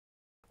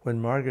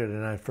when Margaret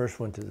and I first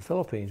went to the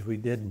Philippines, we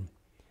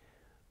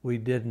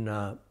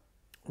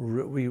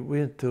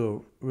went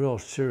through a real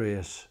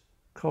serious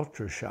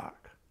culture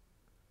shock.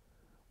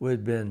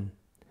 We'd been,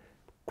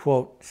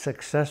 quote,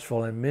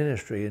 successful in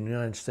ministry in the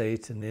United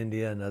States and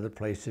India and other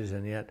places,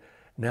 and yet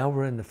now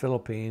we're in the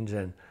Philippines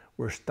and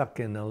we're stuck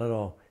in a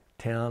little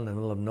town in the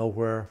middle of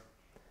nowhere,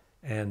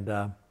 and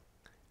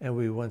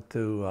we went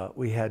through.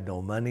 We had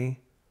no money.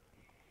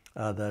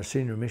 The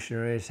senior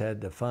missionaries had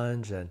the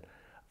funds, and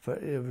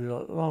it was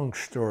a long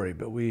story,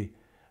 but we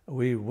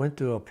went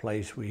to a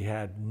place we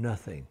had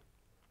nothing.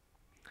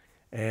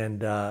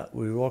 And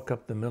we woke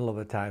up in the middle of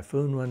a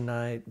typhoon one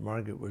night.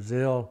 Margaret was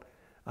ill.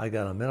 I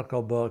got a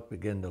medical book,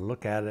 began to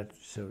look at it.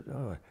 So,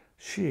 oh,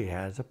 she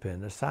has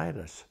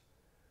appendicitis.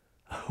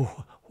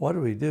 What do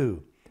we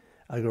do?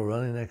 I go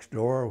running next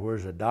door.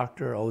 Where's the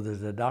doctor? Oh,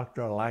 there's a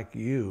doctor like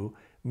you,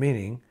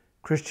 meaning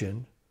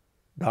Christian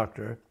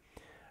doctor,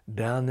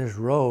 down this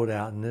road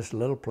out in this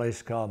little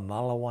place called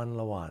Malawan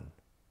Lawan.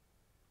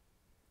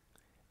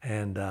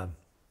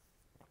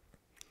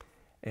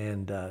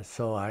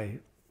 So I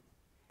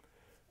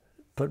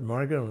put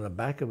Margaret on the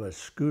back of a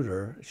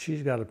scooter.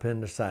 She's got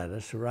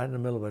appendicitis, right in the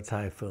middle of a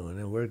typhoon,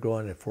 and we're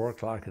going at 4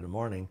 o'clock in the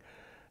morning,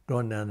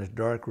 going down this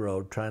dark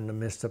road, trying to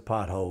miss the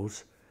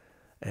potholes.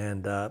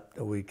 And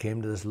we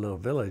came to this little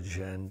village,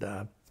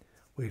 and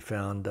we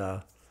found.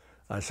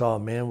 I saw a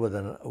man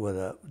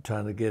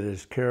trying to get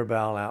his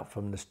caravel out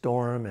from the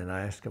storm, and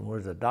I asked him,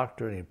 "Where's the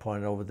doctor?" And he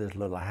pointed over this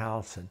little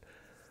house, and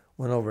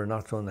went over and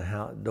knocked on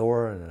the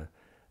door, and the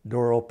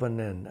door opened,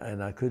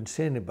 and I couldn't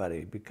see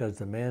anybody because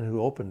the man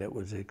who opened it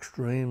was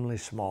extremely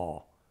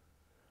small.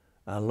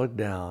 I looked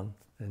down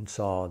and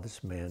saw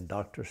this man,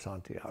 Dr.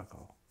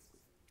 Santiago.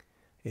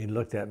 He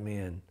looked at me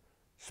and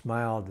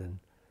smiled and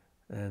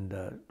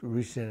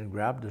reached in and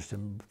grabbed us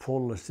and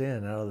pulled us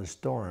in out of the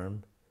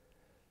storm.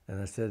 And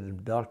I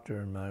said,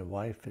 "Doctor, my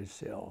wife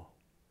is ill."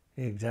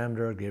 He examined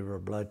her, gave her a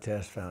blood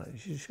test, found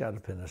she's got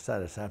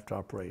appendicitis, I have to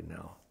operate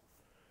now.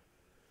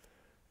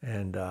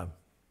 And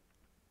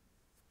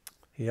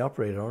he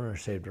operated on her and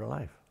saved her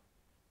life.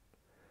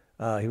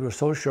 He was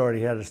so short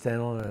he had to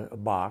stand on a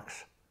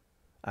box.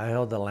 I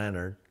held the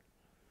lantern,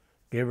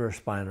 gave her a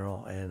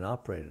spinal, and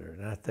operated her.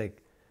 And I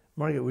think,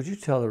 Margaret, would you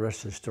tell the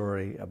rest of the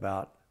story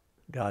about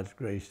God's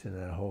grace in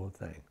that whole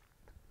thing?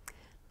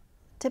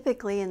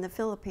 Typically in the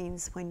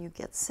Philippines, when you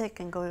get sick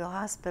and go to the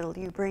hospital,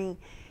 you bring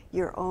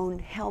your own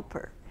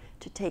helper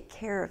to take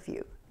care of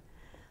you.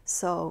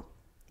 So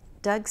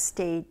Doug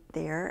stayed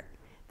there.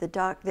 They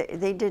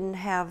didn't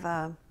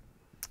have,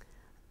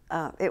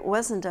 it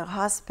wasn't a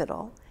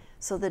hospital,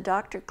 so the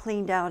doctor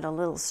cleaned out a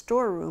little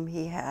storeroom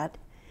he had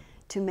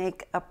to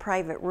make a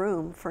private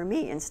room for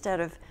me instead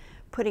of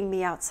putting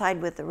me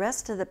outside with the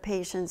rest of the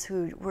patients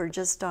who were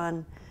just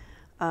on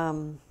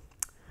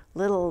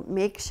little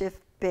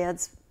makeshift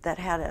beds that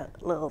had a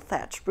little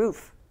thatched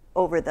roof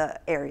over the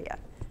area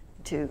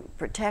to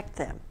protect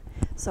them.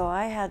 So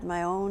I had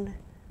my own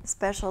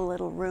special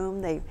little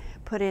room. They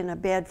put in a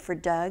bed for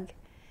Doug,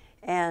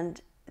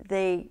 and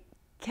they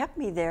kept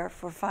me there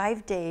for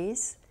 5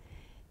 days.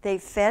 They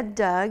fed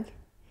Doug,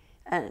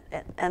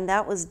 and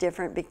that was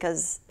different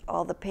because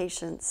all the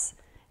patients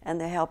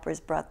and the helpers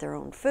brought their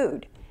own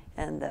food,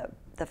 and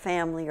the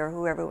family or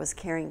whoever was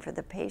caring for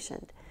the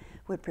patient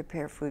would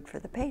prepare food for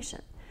the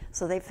patient.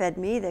 So they fed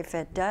me, they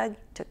fed Doug,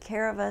 took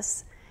care of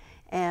us,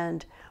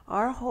 and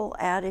our whole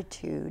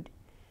attitude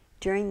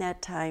during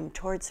that time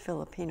towards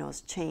Filipinos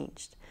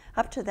changed.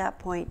 Up to that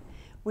point,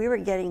 we were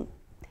getting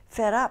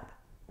fed up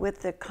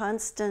with the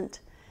constant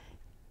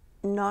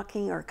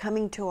knocking or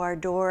coming to our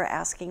door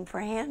asking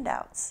for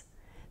handouts.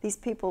 These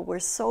people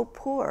were so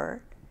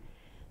poor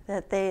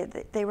that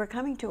they were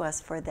coming to us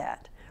for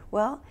that.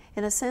 Well,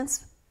 in a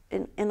sense,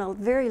 in a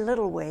very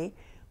little way,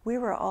 we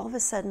were all of a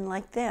sudden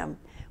like them.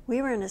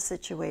 We were in a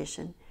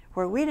situation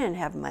where we didn't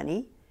have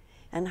money,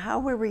 and how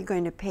were we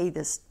going to pay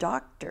this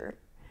doctor?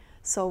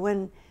 So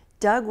when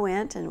Doug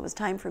went and it was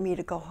time for me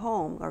to go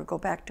home or go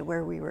back to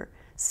where we were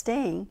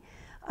staying,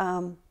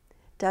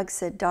 Doug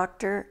said,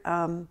 "Doctor,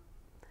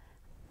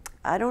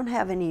 I don't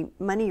have any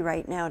money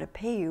right now to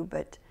pay you,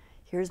 but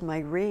here's my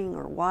ring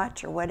or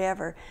watch or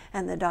whatever."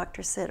 And the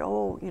doctor said,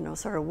 "Oh,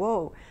 sort of,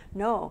 whoa,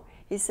 no."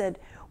 He said,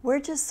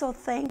 "We're just so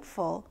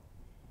thankful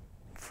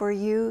for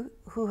you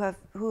who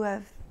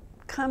have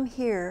come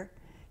here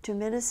to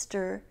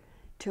minister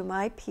to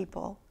my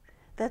people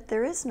that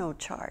there is no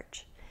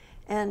charge."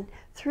 And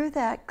through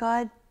that,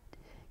 God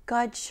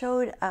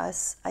showed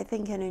us, I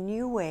think in a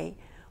new way,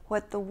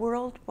 what the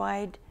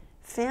worldwide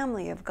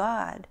family of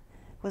God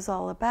was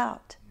all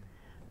about.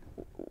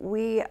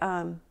 We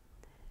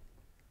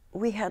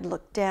had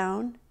looked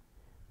down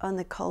on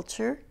the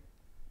culture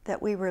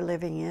that we were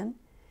living in,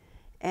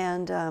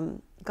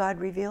 and God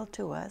revealed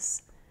to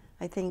us,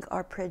 I think,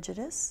 our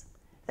prejudice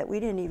that we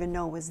didn't even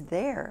know was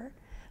there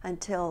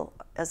until,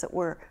 as it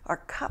were, our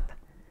cup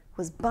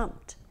was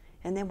bumped,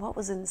 and then what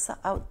was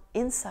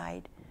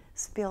inside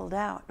spilled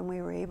out, and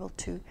we were able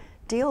to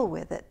deal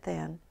with it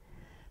then.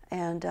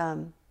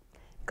 And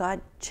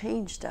God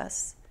changed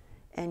us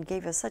and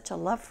gave us such a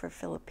love for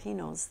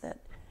Filipinos that,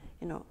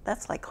 you know,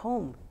 that's like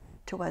home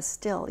to us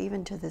still,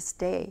 even to this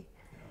day.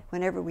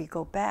 Whenever we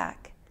go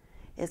back,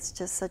 it's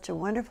just such a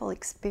wonderful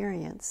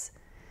experience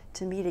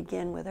to meet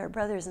again with our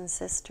brothers and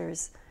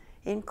sisters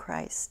in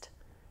Christ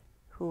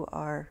who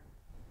are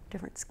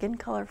different skin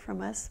color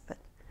from us, but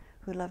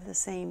who love the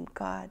same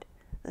God,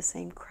 the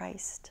same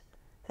Christ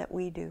that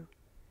we do.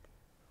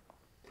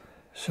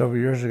 Several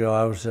years ago,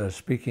 I was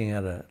speaking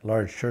at a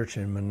large church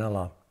in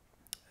Manila,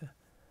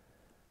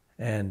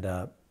 and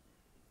I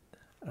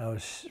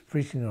was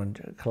preaching on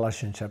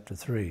Colossians chapter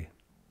 3.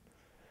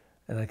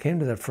 And I came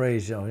to the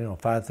phrase, you know,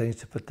 5 things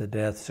to put to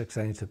death, 6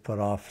 things to put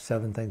off,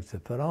 7 things to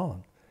put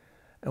on.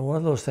 And one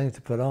of those things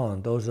to put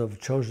on, those of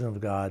chosen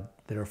of God,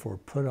 therefore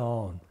put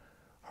on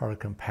heart of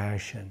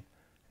compassion,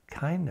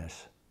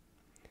 kindness.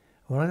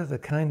 When I got the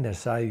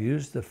kindness, I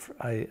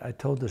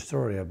told the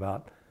story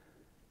about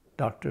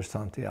Dr.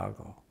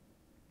 Santiago.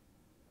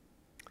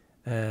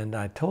 And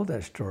I told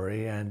that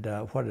story, and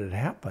what had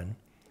happened,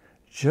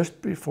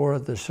 just before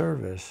the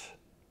service,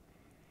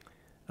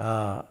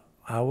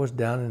 I was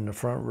down in the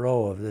front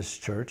row of this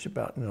church,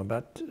 about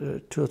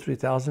 2,000 or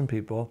 3,000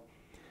 people,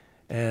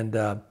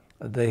 and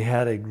they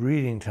had a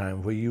greeting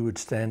time where you would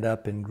stand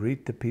up and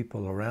greet the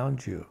people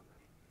around you.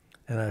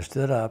 And I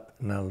stood up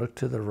and I looked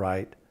to the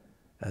right,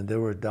 and there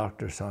was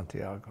Dr.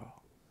 Santiago.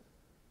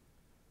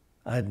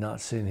 I had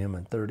not seen him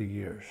in 30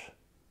 years.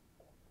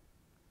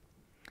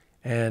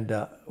 And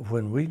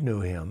when we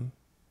knew him,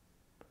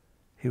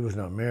 he was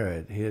not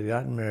married. He had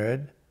gotten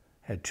married,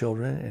 had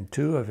children, and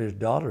 2 of his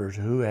daughters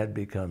who had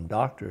become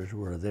doctors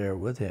were there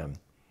with him.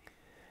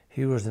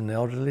 He was an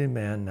elderly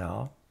man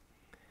now.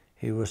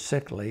 He was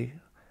sickly.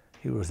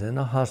 He was in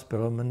a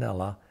hospital in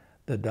Manila.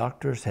 The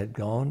doctors had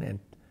gone and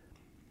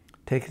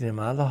taken him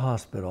out of the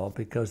hospital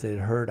because they'd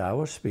heard I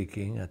was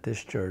speaking at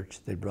this church.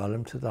 They brought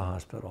him to the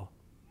hospital.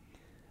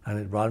 And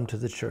they brought him to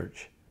the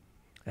church.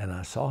 And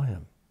I saw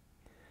him.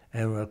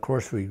 And of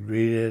course we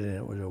greeted, and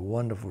it was a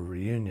wonderful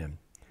reunion.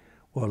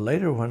 Well,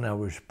 later when I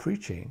was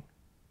preaching,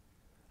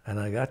 and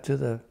I got to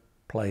the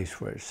place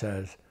where it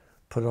says,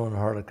 put on a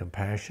heart of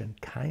compassion,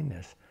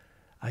 kindness,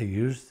 I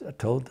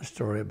told the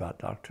story about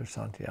Dr.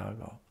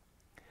 Santiago.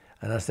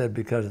 And I said,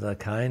 because of the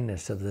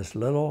kindness of this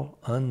little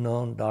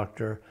unknown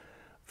doctor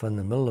from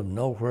the middle of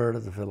nowhere to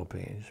the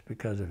Philippines,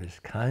 because of his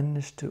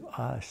kindness to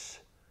us,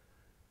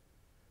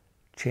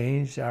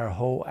 changed our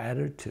whole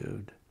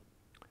attitude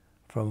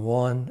from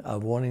one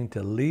of wanting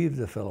to leave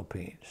the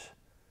Philippines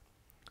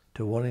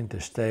to wanting to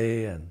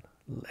stay and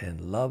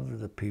love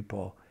the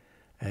people.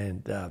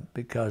 And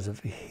because of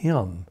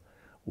him,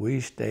 we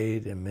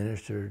stayed and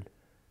ministered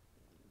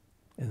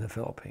in the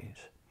Philippines.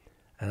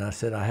 And I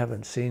said, I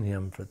haven't seen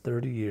him for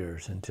 30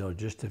 years until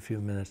just a few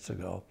minutes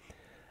ago.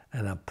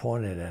 And I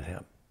pointed at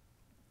him.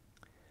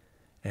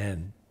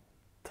 And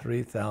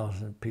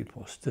 3,000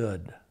 people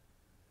stood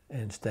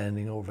in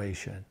standing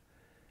ovation.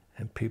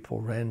 And people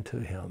ran to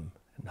him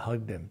and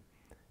hugged him.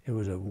 It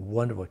was a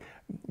wonderful,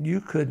 you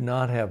could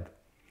not have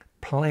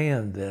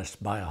planned this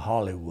by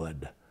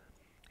Hollywood.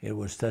 It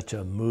was such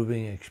a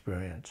moving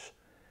experience.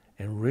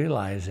 And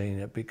realizing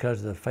that because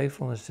of the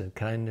faithfulness and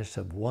kindness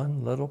of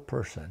one little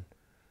person,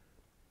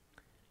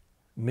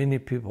 many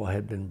people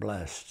had been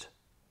blessed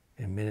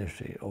in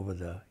ministry over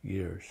the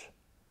years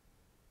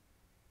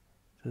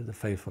through the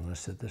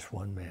faithfulness of this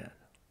one man.